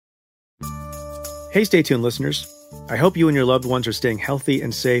Hey, Stay Tuned listeners. I hope you and your loved ones are staying healthy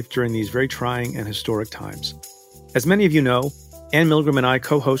and safe during these very trying and historic times. As many of you know, Ann Milgram and I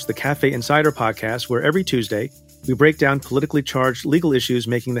co-host the Cafe Insider podcast, where every Tuesday we break down politically charged legal issues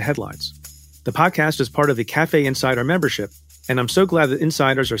making the headlines. The podcast is part of the Cafe Insider membership, and I'm so glad that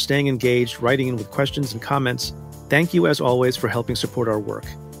insiders are staying engaged, writing in with questions and comments. Thank you, as always, for helping support our work.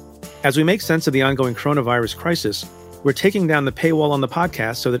 As we make sense of the ongoing coronavirus crisis, we're taking down the paywall on the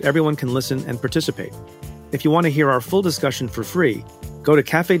podcast so that everyone can listen and participate. If you want to hear our full discussion for free, go to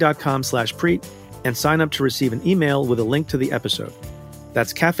cafe.com/preet and sign up to receive an email with a link to the episode.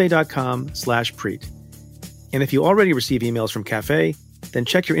 That's cafe.com/preet. And if you already receive emails from Cafe, then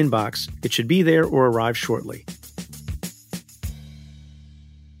check your inbox. It should be there or arrive shortly.